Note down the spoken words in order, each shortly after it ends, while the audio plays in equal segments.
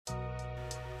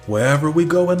Wherever we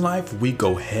go in life, we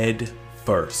go head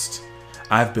first.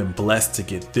 I've been blessed to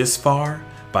get this far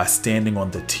by standing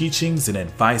on the teachings and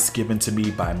advice given to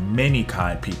me by many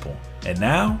kind people. And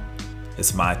now,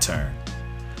 it's my turn.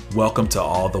 Welcome to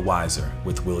All the Wiser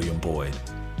with William Boyd.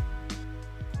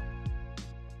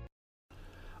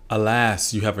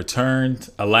 Alas, you have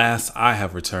returned. Alas, I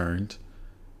have returned.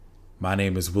 My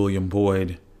name is William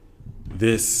Boyd.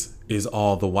 This is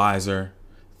All the Wiser.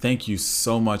 Thank you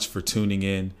so much for tuning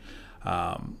in.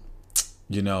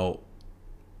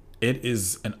 It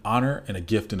is an honor and a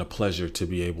gift and a pleasure to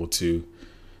be able to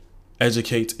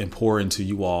educate and pour into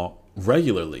you all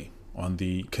regularly on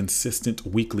the consistent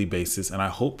weekly basis. And I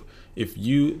hope if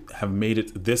you have made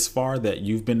it this far that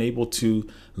you've been able to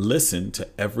listen to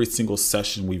every single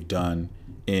session we've done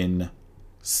in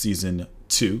season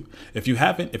 2. If you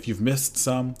haven't, if you've missed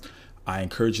some, I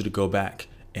encourage you to go back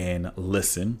and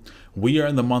listen. We are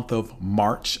in the month of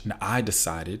March, and I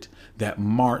decided that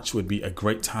March would be a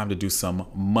great time to do some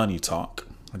money talk.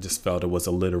 I just felt it was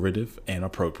alliterative and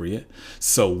appropriate.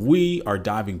 So we are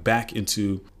diving back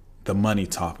into the money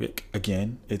topic.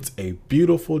 Again, it's a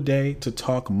beautiful day to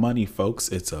talk money, folks.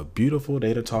 It's a beautiful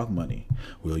day to talk money.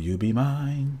 Will you be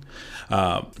mine?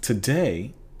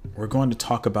 Today, we're going to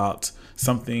talk about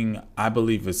something I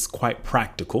believe is quite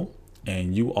practical.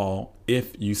 And you all,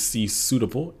 if you see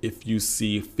suitable, if you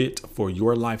see fit for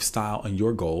your lifestyle and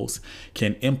your goals,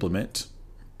 can implement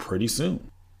pretty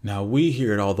soon. Now, we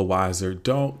here at All the Wiser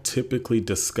don't typically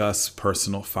discuss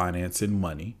personal finance and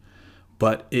money,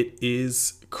 but it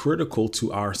is critical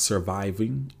to our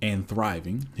surviving and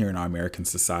thriving here in our American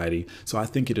society. So I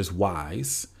think it is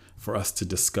wise for us to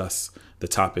discuss the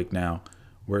topic now.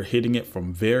 We're hitting it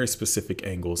from very specific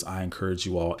angles. I encourage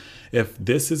you all, if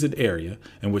this is an area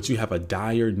in which you have a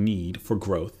dire need for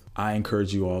growth, I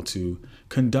encourage you all to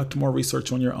conduct more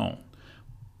research on your own.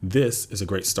 This is a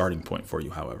great starting point for you,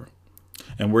 however.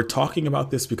 And we're talking about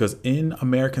this because in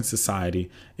American society,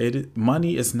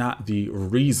 money is not the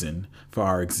reason for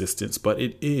our existence, but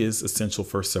it is essential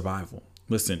for survival.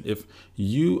 Listen, if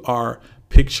you are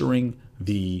picturing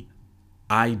the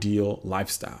ideal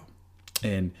lifestyle,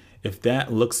 and if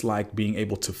that looks like being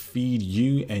able to feed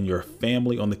you and your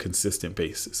family on a consistent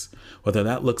basis, whether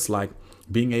that looks like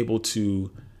being able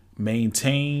to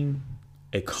maintain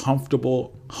a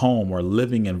comfortable home or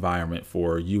living environment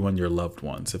for you and your loved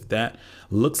ones, if that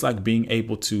looks like being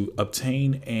able to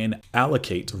obtain and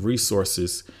allocate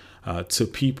resources to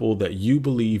people that you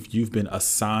believe you've been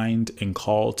assigned and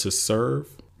called to serve,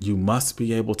 you must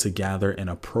be able to gather and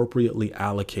appropriately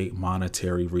allocate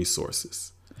monetary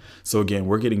resources. So again,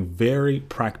 we're getting very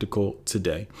practical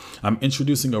today. I'm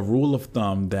introducing a rule of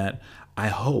thumb that I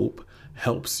hope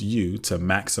helps you to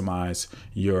maximize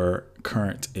your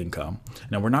current income.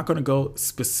 Now, we're not going to go into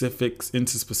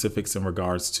specifics in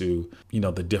regards to,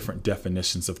 the different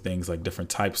definitions of things like different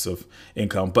types of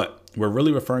income, but we're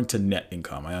really referring to net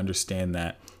income. I understand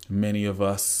that many of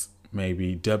us may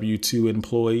be W-2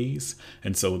 employees,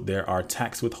 and so there are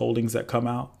tax withholdings that come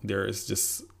out. There is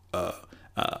just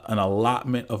an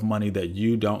allotment of money that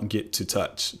you don't get to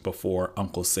touch before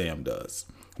Uncle Sam does.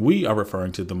 We are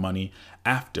referring to the money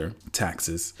after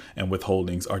taxes and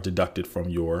withholdings are deducted from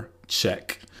your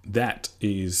check. That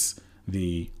is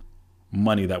the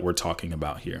money that we're talking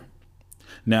about here.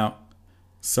 Now,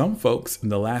 some folks in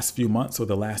the last few months or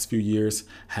the last few years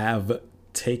have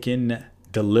taken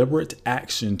deliberate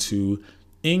action to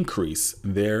increase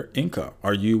their income.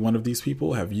 Are you one of these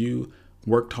people? Have you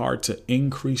worked hard to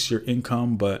increase your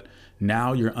income, but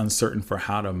now you're uncertain for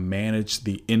how to manage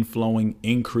the inflowing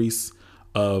increase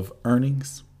of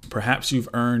earnings? Perhaps you've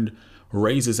earned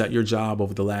raises at your job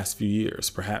over the last few years.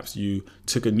 Perhaps you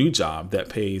took a new job that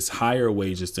pays higher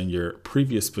wages than your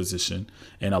previous position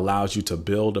and allows you to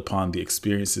build upon the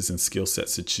experiences and skill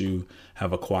sets that you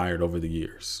have acquired over the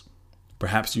years.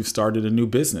 Perhaps you've started a new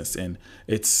business and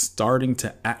it's starting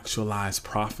to actualize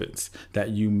profits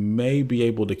that you may be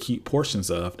able to keep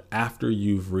portions of after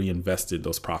you've reinvested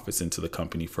those profits into the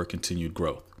company for continued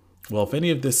growth. Well, if any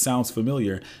of this sounds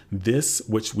familiar, this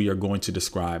which we are going to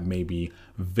describe may be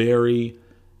very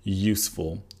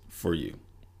useful for you.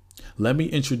 Let me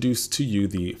introduce to you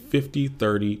the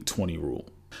 50-30-20 rule.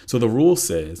 So the rule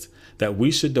says that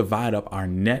we should divide up our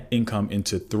net income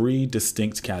into 3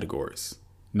 distinct categories.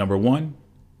 Number 1,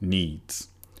 needs.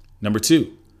 Number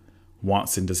 2,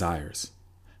 wants and desires.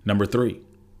 Number 3,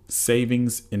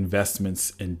 savings,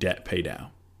 investments, and debt pay down.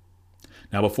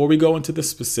 Now, before we go into the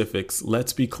specifics,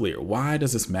 let's be clear. Why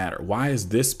does this matter? Why is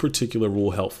this particular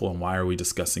rule helpful and why are we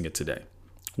discussing it today?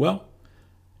 Well,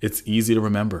 it's easy to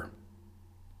remember.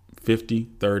 50,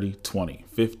 30, 20,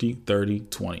 50, 30,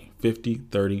 20, 50,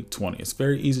 30, 20. It's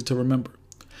very easy to remember.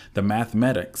 The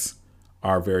mathematics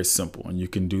are very simple and you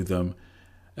can do them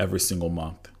every single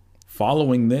month.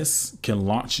 Following this can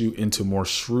launch you into more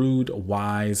shrewd,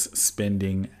 wise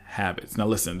spending habits. Now,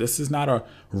 listen, this is not a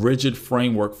rigid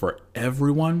framework for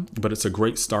everyone, but it's a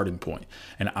great starting point.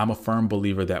 And I'm a firm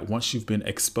believer that once you've been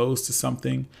exposed to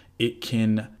something, it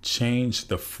can change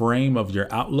the frame of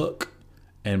your outlook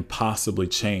and possibly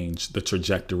change the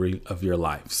trajectory of your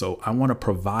life. So I want to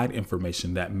provide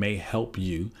information that may help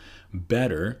you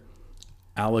better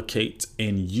allocate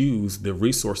and use the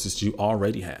resources you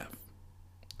already have.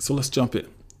 So let's jump in.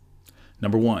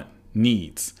 Number one,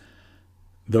 needs.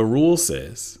 The rule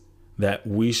says that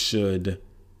we should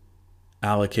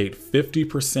allocate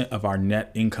 50% of our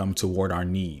net income toward our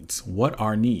needs. What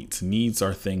are needs? Needs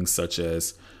are things such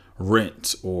as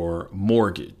rent or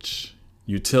mortgage,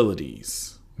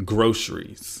 utilities,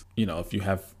 groceries. If you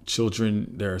have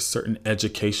children, there are certain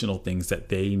educational things that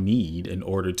they need in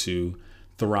order to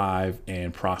thrive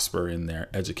and prosper in their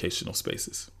educational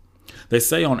spaces. They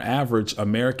say on average,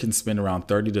 Americans spend around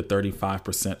 30 to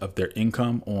 35% of their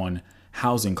income on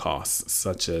housing costs,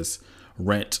 such as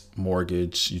rent,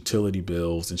 mortgage, utility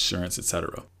bills, insurance,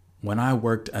 etc. When I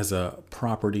worked as a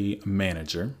property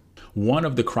manager, one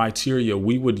of the criteria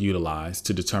we would utilize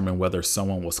to determine whether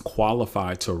someone was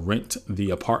qualified to rent the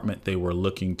apartment they were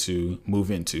looking to move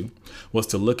into was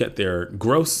to look at their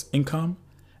gross income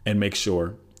and make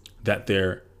sure that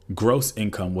their gross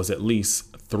income was at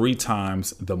least 3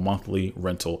 times the monthly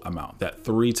rental amount. That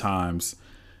 3 times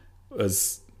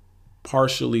was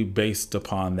partially based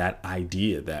upon that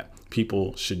idea that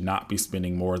people should not be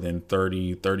spending more than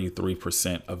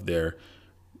 33% of their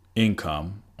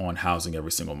income on housing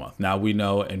every single month. Now, we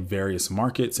know in various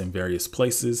markets and various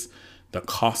places, the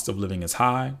cost of living is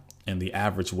high and the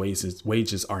average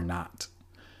wages are not.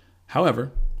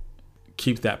 However,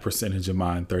 keep that percentage in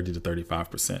mind, 30 to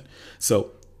 35%.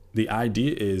 So the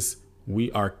idea is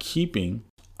we are keeping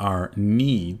our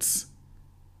needs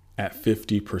at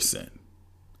 50%.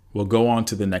 We'll go on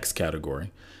to the next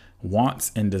category,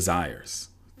 wants and desires,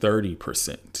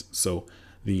 30%. So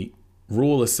the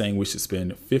rule is saying we should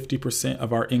spend 50%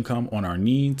 of our income on our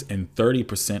needs and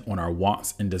 30% on our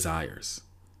wants and desires.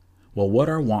 Well, what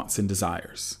are wants and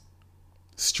desires?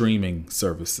 Streaming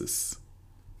services,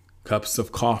 cups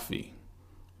of coffee,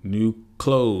 new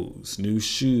clothes, new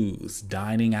shoes,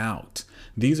 dining out.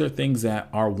 These are things that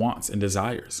are wants and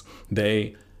desires.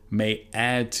 They may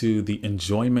add to the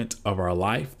enjoyment of our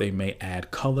life. They may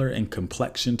add color and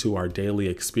complexion to our daily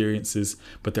experiences,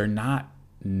 but they're not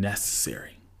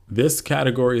necessary. This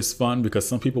category is fun because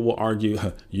some people will argue,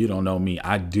 you don't know me,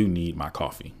 I do need my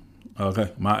coffee.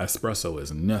 Okay, my espresso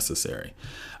is necessary.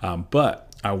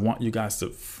 But I want you guys to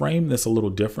frame this a little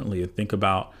differently and think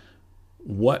about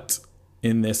what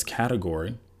in this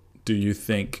category do you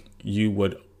think you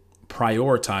would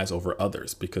prioritize over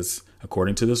others? Because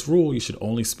according to this rule, you should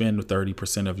only spend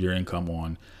 30% of your income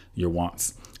on your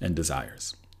wants and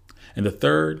desires. And the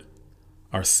third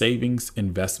are savings,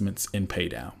 investments, and pay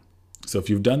down. So if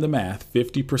you've done the math,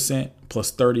 50%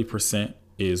 plus 30%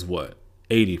 is what?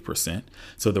 80%.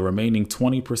 So the remaining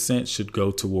 20% should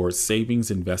go towards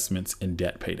savings, investments, and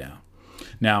debt pay down.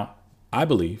 Now, I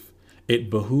believe it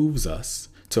behooves us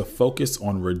to focus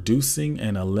on reducing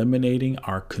and eliminating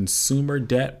our consumer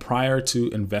debt prior to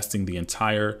investing the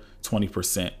entire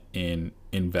 20% in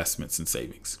investments and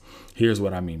savings. Here's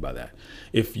what I mean by that.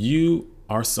 If you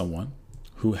are someone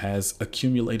who has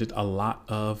accumulated a lot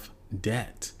of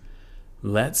debt,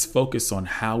 let's focus on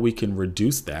how we can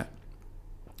reduce that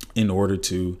in order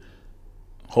to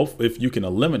hope if you can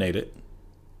eliminate it.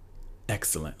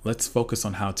 Excellent. Let's focus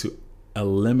on how to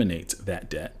eliminate that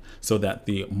debt so that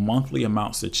the monthly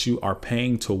amounts that you are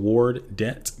paying toward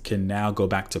debt can now go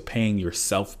back to paying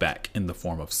yourself back in the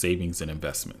form of savings and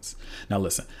investments. Now,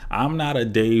 listen, I'm not a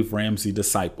Dave Ramsey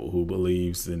disciple who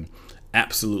believes in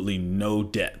absolutely no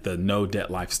debt, the no debt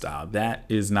lifestyle. That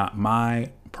is not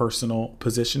my personal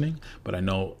positioning, but I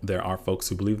know there are folks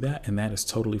who believe that, and that is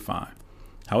totally fine.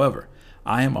 However,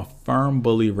 I am a firm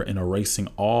believer in erasing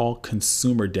all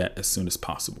consumer debt as soon as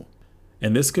possible.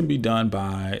 And this can be done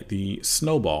by the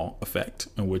snowball effect,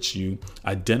 in which you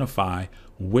identify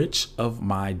which of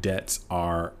my debts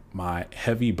are my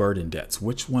heavy burden debts,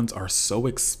 which ones are so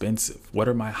expensive, what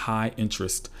are my high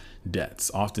interest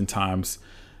debts. Oftentimes,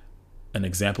 an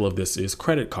example of this is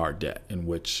credit card debt, in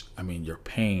which, you're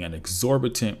paying an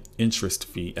exorbitant interest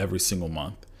fee every single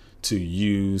month to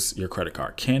use your credit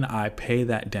card. Can I pay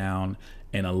that down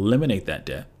and eliminate that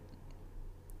debt?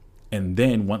 And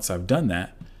then once I've done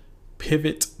that,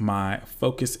 pivot my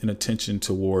focus and attention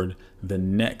toward the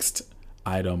next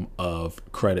item of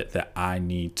credit that I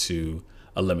need to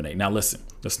eliminate. Now, listen,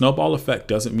 the snowball effect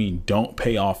doesn't mean don't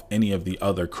pay off any of the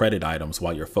other credit items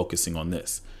while you're focusing on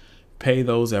this. Pay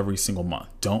those every single month.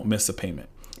 Don't miss a payment.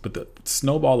 But the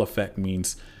snowball effect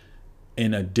means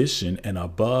in addition and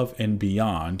above and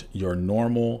beyond your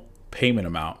normal payment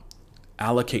amount,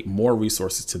 allocate more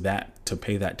resources to that to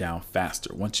pay that down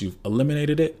faster. Once you've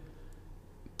eliminated it,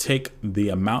 take the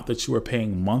amount that you are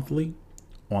paying monthly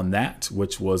on that,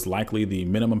 which was likely the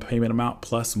minimum payment amount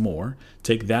plus more,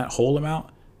 take that whole amount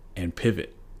and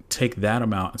pivot. Take that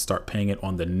amount and start paying it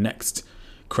on the next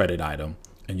credit item,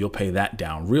 and you'll pay that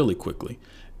down really quickly.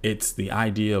 It's the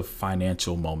idea of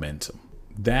financial momentum.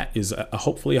 That is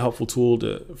hopefully a helpful tool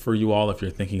for you all if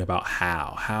you're thinking about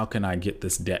how can I get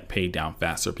this debt paid down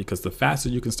faster? Because the faster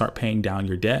you can start paying down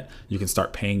your debt, you can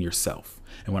start paying yourself.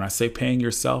 And when I say paying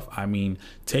yourself, I mean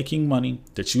taking money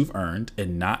that you've earned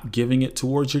and not giving it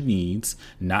towards your needs,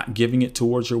 not giving it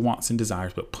towards your wants and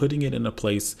desires, but putting it in a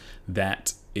place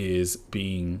that is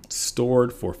being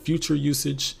stored for future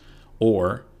usage,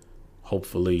 or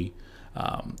hopefully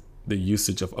the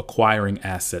usage of acquiring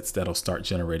assets that'll start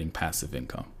generating passive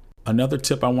income. Another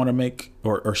tip I want to make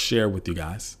or share with you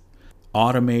guys: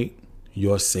 automate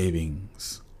your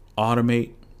savings.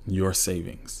 Automate your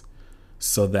savings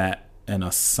so that an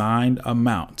assigned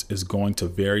amount is going to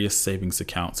various savings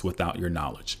accounts without your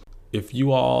knowledge. If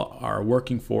you all are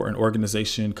working for an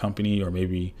organization, company, or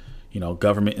maybe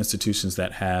government institutions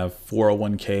that have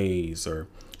 401ks or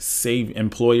save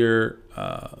employer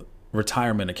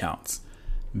retirement accounts,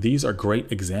 these are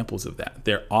great examples of that.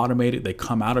 They're automated. They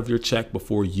come out of your check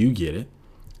before you get it,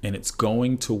 and it's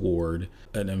going toward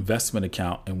an investment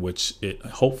account in which it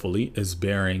hopefully is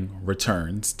bearing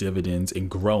returns, dividends, and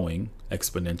growing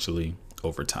exponentially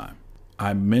over time.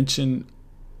 I mentioned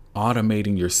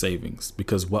automating your savings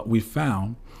because what we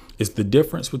found is the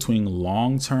difference between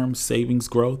long-term savings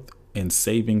growth and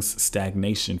savings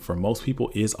stagnation for most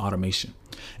people is automation.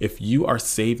 If you are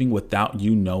saving without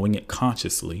you knowing it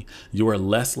consciously, you are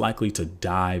less likely to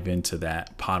dive into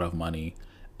that pot of money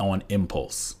on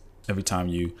impulse. Every time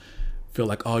you feel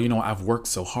like, oh, I've worked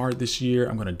so hard this year,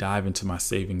 I'm going to dive into my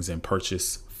savings and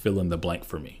purchase fill in the blank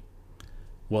for me.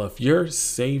 Well, if you're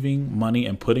saving money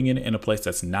and putting it in a place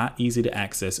that's not easy to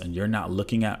access and you're not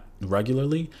looking at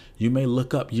regularly, you may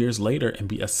look up years later and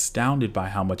be astounded by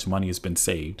how much money has been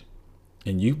saved.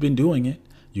 And you've been doing it.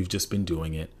 You've just been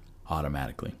doing it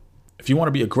automatically. If you want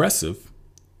to be aggressive,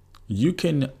 you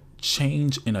can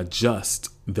change and adjust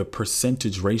the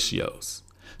percentage ratios.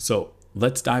 So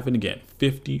let's dive in again.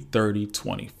 50, 30,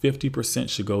 20. 50%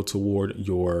 should go toward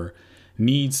your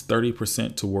needs,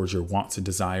 30% towards your wants and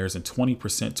desires, and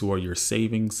 20% toward your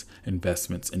savings,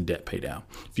 investments, and debt pay down.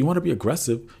 If you want to be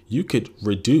aggressive, you could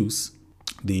reduce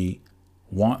the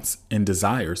wants and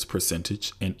desires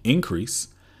percentage and increase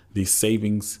the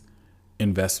savings,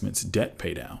 investments, debt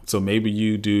pay down. So maybe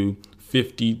you do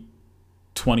 50,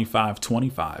 25,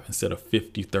 25 instead of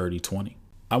 50, 30, 20.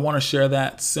 I want to share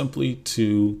that simply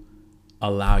to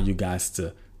allow you guys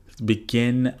to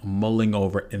begin mulling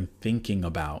over and thinking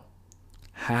about,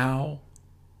 how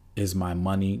is my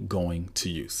money going to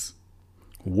use?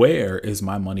 Where is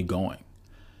my money going?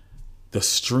 The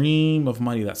stream of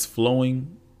money that's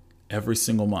flowing every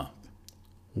single month.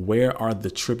 Where are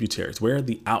the tributaries? Where are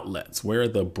the outlets? Where are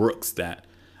the brooks that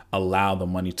allow the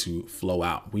money to flow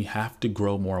out? We have to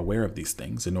grow more aware of these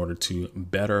things in order to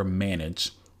better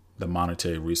manage the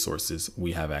monetary resources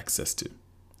we have access to.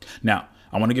 Now,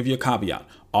 I want to give you a caveat.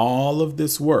 All of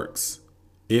this works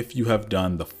if you have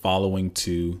done the following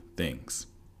two things.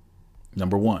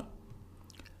 Number one,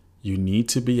 you need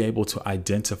to be able to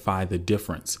identify the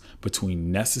difference between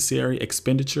necessary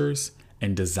expenditures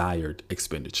and desired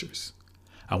expenditures.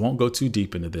 I won't go too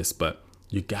deep into this, but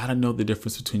you got to know the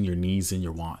difference between your needs and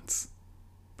your wants.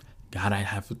 Got to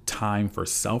have time for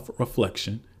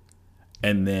self-reflection,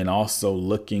 and then also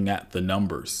looking at the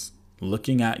numbers,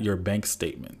 looking at your bank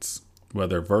statements,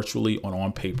 whether virtually or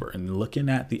on paper, and looking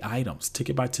at the items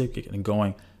ticket by ticket and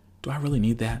going, do I really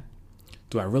need that?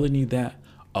 Do I really need that?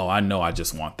 Oh, I know I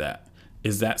just want that.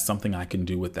 Is that something I can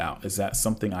do without? Is that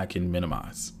something I can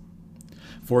minimize?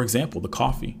 For example, the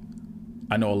coffee.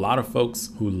 I know a lot of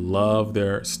folks who love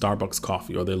their Starbucks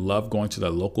coffee, or they love going to their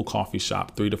local coffee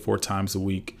shop 3 to 4 times a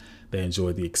week. They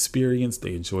enjoy the experience.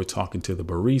 They enjoy talking to the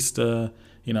barista.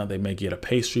 They may get a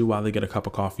pastry while they get a cup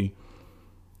of coffee.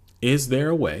 Is there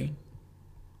a way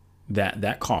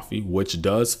that coffee, which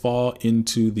does fall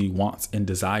into the wants and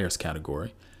desires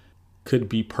category, could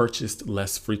be purchased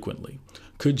less frequently?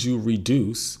 Could you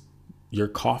reduce your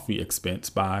coffee expense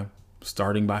by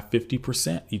starting by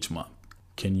 50% each month?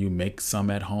 Can you make some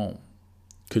at home?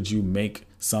 Could you make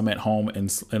some at home in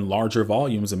larger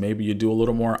volumes, and maybe you do a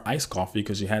little more iced coffee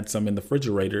because you had some in the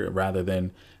refrigerator rather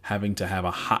than having to have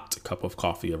a hot cup of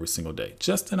coffee every single day?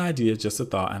 Just an idea, just a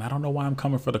thought. And I don't know why I'm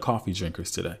coming for the coffee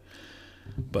drinkers today,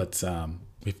 but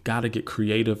we've got to get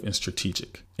creative and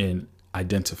strategic in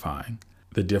identifying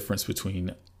the difference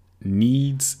between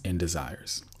needs and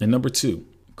desires. And number 2,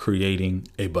 creating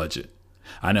a budget.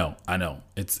 I know.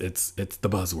 It's the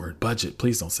buzzword, budget.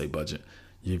 Please don't say budget.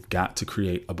 You've got to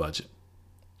create a budget.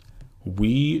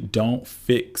 We don't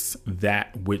fix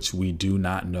that which we do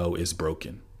not know is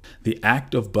broken. The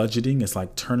act of budgeting is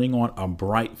like turning on a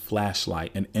bright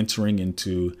flashlight and entering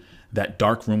into that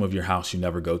dark room of your house you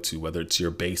never go to, whether it's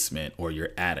your basement or your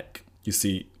attic. You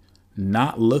see,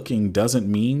 not looking doesn't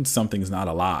mean something's not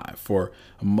alive. For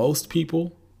most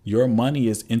people, your money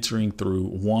is entering through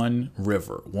one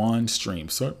river, one stream.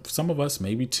 So some of us,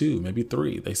 maybe 2, maybe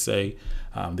 3. They say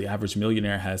the average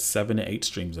millionaire has 7 to 8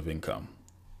 streams of income,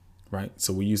 right?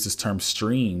 So we use this term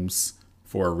streams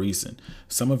for a reason.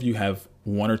 Some of you have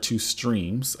 1 or 2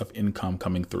 streams of income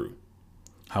coming through.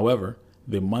 However,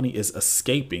 the money is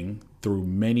escaping through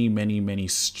many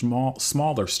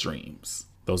smaller streams.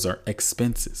 Those are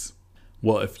expenses.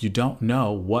 Well, if you don't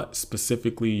know what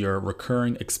specifically your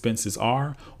recurring expenses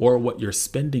are or what your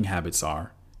spending habits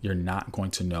are, you're not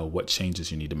going to know what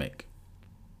changes you need to make.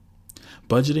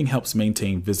 Budgeting helps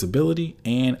maintain visibility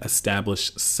and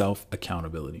establish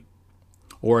self-accountability,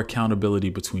 or accountability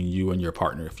between you and your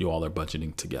partner if you all are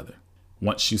budgeting together.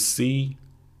 Once you see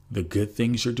the good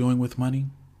things you're doing with money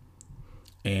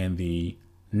and the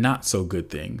not so good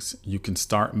things, you can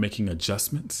start making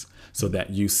adjustments so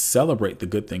that you celebrate the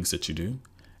good things that you do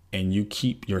and you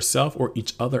keep yourself or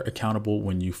each other accountable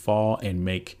when you fall and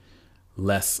make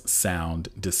less sound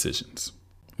decisions.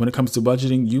 When it comes to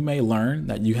budgeting, you may learn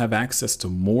that you have access to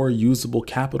more usable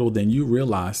capital than you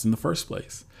realized in the first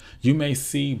place. You may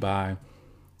see by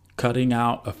cutting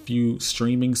out a few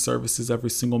streaming services every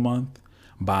single month,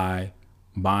 by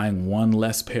buying one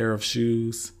less pair of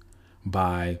shoes,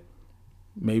 by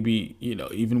maybe,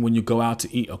 even when you go out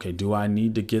to eat, okay, do I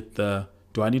need to get the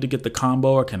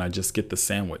combo or can I just get the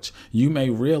sandwich? You may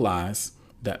realize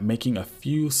that making a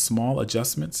few small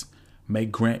adjustments may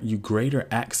grant you greater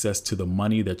access to the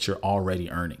money that you're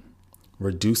already earning,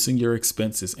 reducing your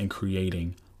expenses and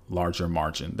creating larger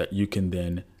margin that you can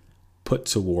then put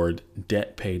toward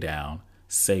debt pay down,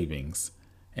 savings,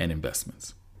 and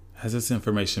investments. Has this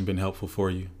information been helpful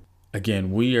for you?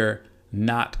 Again, we are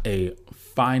not a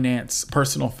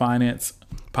personal finance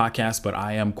podcast, but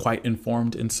I am quite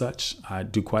informed in such. I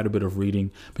do quite a bit of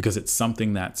reading because it's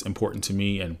something that's important to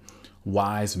me, and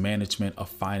wise management of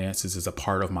finances is a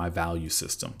part of my value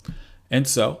system. And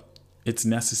so it's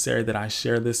necessary that I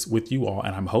share this with you all.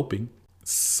 And I'm hoping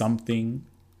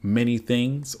many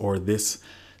things, or this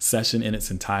session in its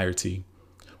entirety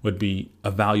would be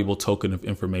a valuable token of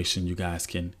information you guys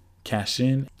can cash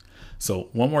in. So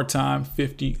one more time,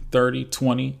 50, 30,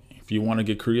 20. If you want to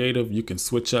get creative, you can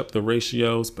switch up the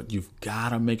ratios, but you've got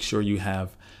to make sure you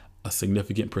have a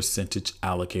significant percentage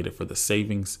allocated for the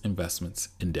savings, investments,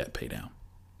 and debt pay down.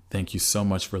 Thank you so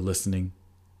much for listening.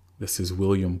 This is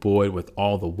William Boyd with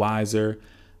All the Wiser.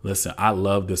 Listen, I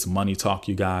love this money talk,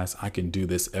 you guys. I can do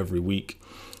this every week,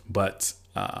 but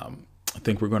I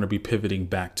think we're going to be pivoting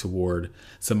back toward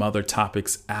some other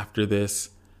topics after this.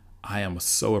 I am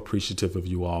so appreciative of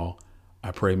you all. I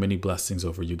pray many blessings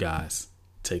over you guys.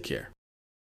 Take care.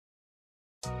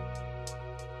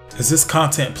 Is this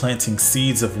content planting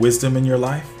seeds of wisdom in your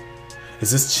life?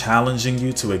 Is this challenging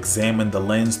you to examine the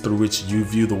lens through which you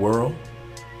view the world?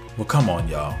 Well, come on,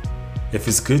 y'all. If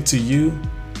it's good to you,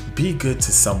 be good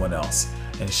to someone else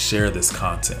and share this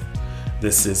content.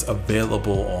 This is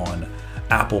available on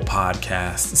Apple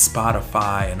Podcasts,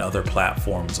 Spotify, and other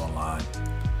platforms online.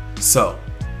 So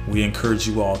we encourage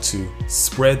you all to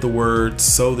spread the word,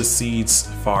 sow the seeds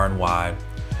far and wide.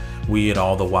 We at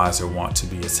All the Wiser want to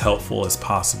be as helpful as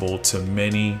possible to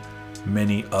many,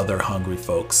 many other hungry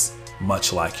folks,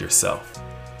 much like yourself.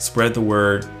 Spread the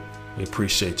word. We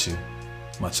appreciate you.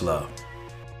 Much love.